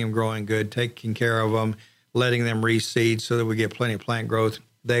pastures, getting them growing good, taking care of them, letting them reseed so that we get plenty of plant growth,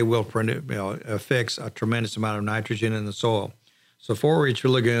 they will fix a tremendous amount of nitrogen in the soil. So forage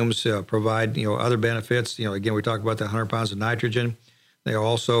legumes provide other benefits. Again, we talked about the 100 pounds of nitrogen. They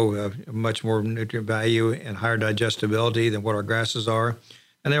also have much more nutrient value and higher digestibility than what our grasses are.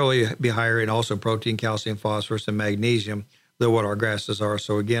 And they will be higher in also protein, calcium, phosphorus, and magnesium than what our grasses are.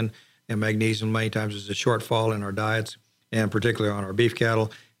 So again, and magnesium many times is a shortfall in our diets, and particularly on our beef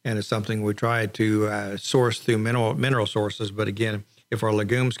cattle. And it's something we try to source through mineral sources. But again, if our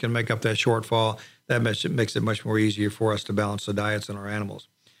legumes can make up that shortfall, that makes it much more easier for us to balance the diets in our animals.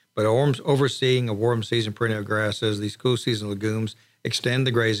 But overseeing of warm season perennial grasses, these cool season legumes, extend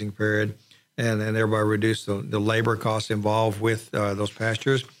the grazing period, and thereby reduce the labor costs involved with those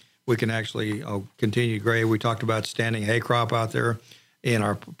pastures. We can actually continue to graze. We talked about standing hay crop out there in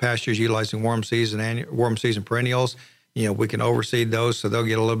our pastures utilizing warm season perennials. We can overseed those, so they'll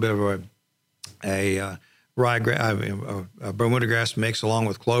get a little bit of a Bermuda grass mix along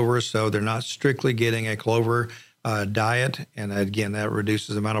with clovers, so they're not strictly getting a clover diet. And again, that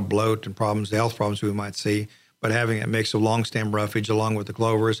reduces the amount of bloat and the health problems we might see. But having a mix of long stem roughage along with the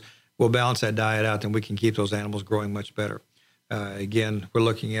clovers will balance that diet out, and we can keep those animals growing much better. Again, we're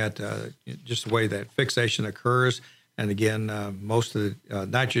looking at just the way that fixation occurs. And again, most of the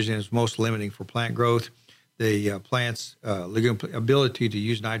nitrogen is most limiting for plant growth. The plant's legume ability to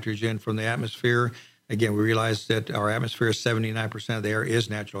use nitrogen from the atmosphere. Again, we realize that our atmosphere, 79% of the air is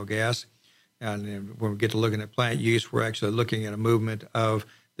natural gas. And when we get to looking at plant use, we're actually looking at a movement of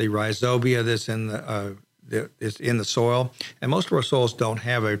the rhizobia that's in the soil. And most of our soils don't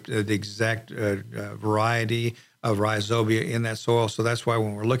have the exact variety of rhizobia in that soil. So that's why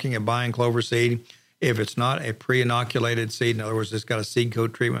when we're looking at buying clover seed, if it's not a pre-inoculated seed, in other words, it's got a seed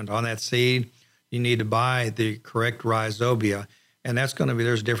coat treatment on that seed, you need to buy the correct rhizobia. And that's going to be,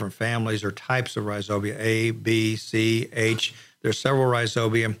 there's different families or types of rhizobia, A, B, C, H. There's several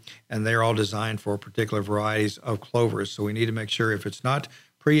rhizobia, and they're all designed for particular varieties of clovers. So we need to make sure if it's not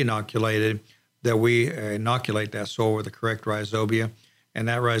pre-inoculated, that we inoculate that soil with the correct rhizobia. And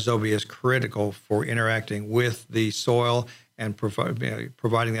that rhizobia is critical for interacting with the soil and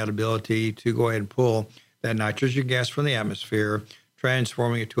providing that ability to go ahead and pull that nitrogen gas from the atmosphere,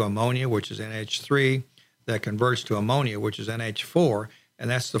 transforming it to ammonia, which is NH3, that converts to ammonia, which is NH4, and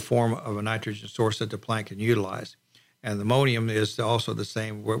that's the form of a nitrogen source that the plant can utilize. And the ammonium is also the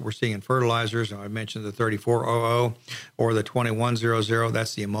same, what we're seeing in fertilizers. I mentioned the 3400 or the 2100,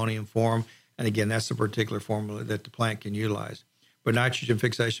 that's the ammonium form. And again, that's the particular formula that the plant can utilize. But nitrogen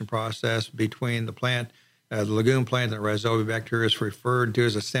fixation process between the plant, the legume plant and the rhizobia bacteria is referred to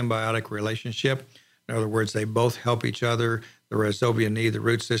as a symbiotic relationship. In other words, they both help each other. The rhizobia need the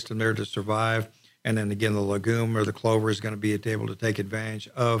root system there to survive. And then again, the legume or the clover is going to be able to take advantage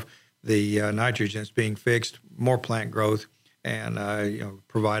of the nitrogen that's being fixed, more plant growth, and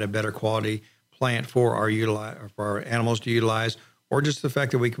provide a better quality plant for our animals to utilize, or just the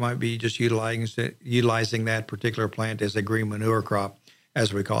fact that we might be just utilizing that particular plant as a green manure crop,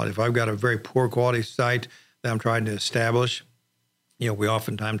 as we call it. If I've got a very poor quality site that I'm trying to establish, we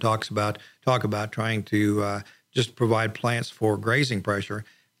oftentimes talk about trying to just provide plants for grazing pressure.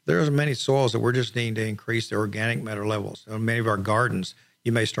 There's many soils that we're just needing to increase the organic matter levels. So many of our gardens,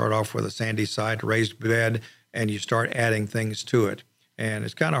 you may start off with a sandy site, raised bed, and you start adding things to it. And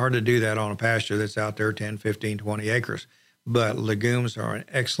it's kind of hard to do that on a pasture that's out there 10, 15, 20 acres. But legumes are an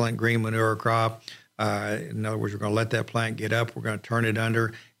excellent green manure crop. In other words, we're going to let that plant get up. We're going to turn it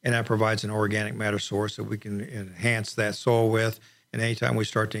under, and that provides an organic matter source that we can enhance that soil with. And anytime we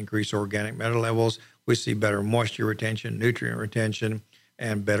start to increase organic matter levels, we see better moisture retention, nutrient retention,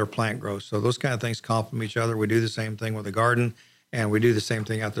 and better plant growth. So those kind of things complement each other. We do the same thing with the garden, and we do the same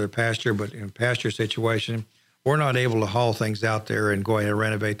thing out there at pasture. But in a pasture situation, we're not able to haul things out there and go ahead and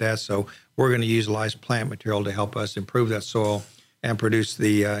renovate that. So we're going to utilize plant material to help us improve that soil and produce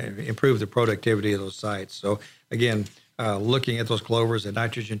improve the productivity of those sites. So again, looking at those clovers, the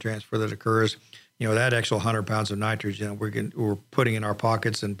nitrogen transfer that occurs, that actual 100 pounds of nitrogen we're putting in our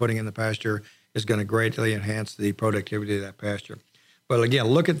pockets and putting in the pasture is going to greatly enhance the productivity of that pasture. But again,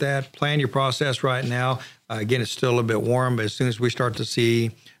 look at that, plan your process right now. Again, it's still a bit warm, but as soon as we start to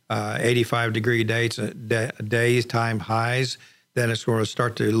see 85-degree days, time highs, then it's going to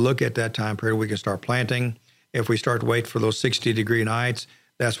start to look at that time period. We can start planting. If we start to wait for those 60-degree nights,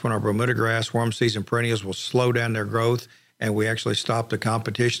 that's when our Bermuda grass, warm season perennials will slow down their growth, and we actually stop the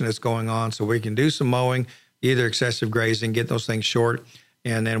competition that's going on. So we can do some mowing, either excessive grazing, get those things short,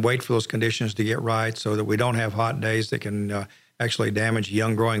 and then wait for those conditions to get right so that we don't have hot days that can actually damage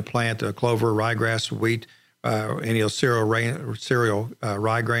young growing plant, clover, ryegrass, wheat, any cereal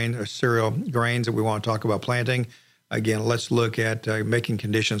rye grain or cereal grains that we want to talk about planting. Again, let's look at making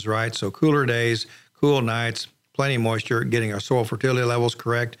conditions right. So cooler days, cool nights, plenty of moisture, getting our soil fertility levels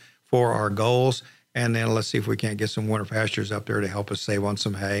correct for our goals. And then let's see if we can't get some winter pastures up there to help us save on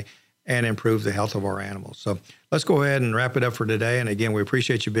some hay and improve the health of our animals. So let's go ahead and wrap it up for today. And again, we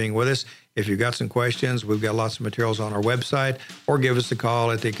appreciate you being with us. If you've got some questions, we've got lots of materials on our website, or give us a call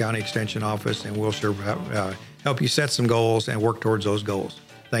at the County Extension Office, and we'll sure help you set some goals and work towards those goals.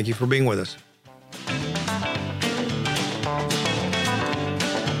 Thank you for being with us.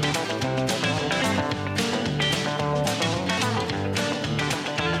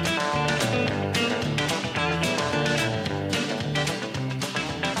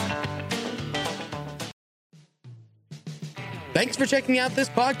 Thanks for checking out this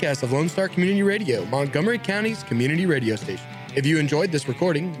podcast of Lone Star Community Radio, Montgomery County's community radio station. If you enjoyed this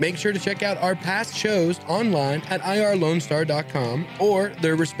recording, make sure to check out our past shows online at irlonestar.com or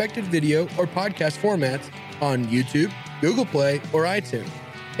their respective video or podcast formats on YouTube, Google Play, or iTunes.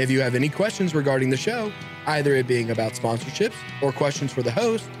 If you have any questions regarding the show, either it being about sponsorships or questions for the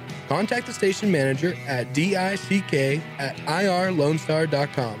host, contact the station manager at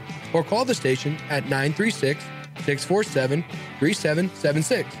dick@irlonestar.com or call the station at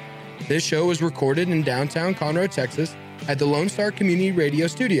 936-647-3776. This show is recorded in downtown Conroe, Texas at the Lone Star Community Radio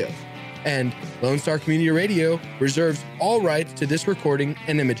Studios, and Lone Star Community Radio reserves all rights to this recording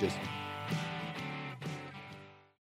and images.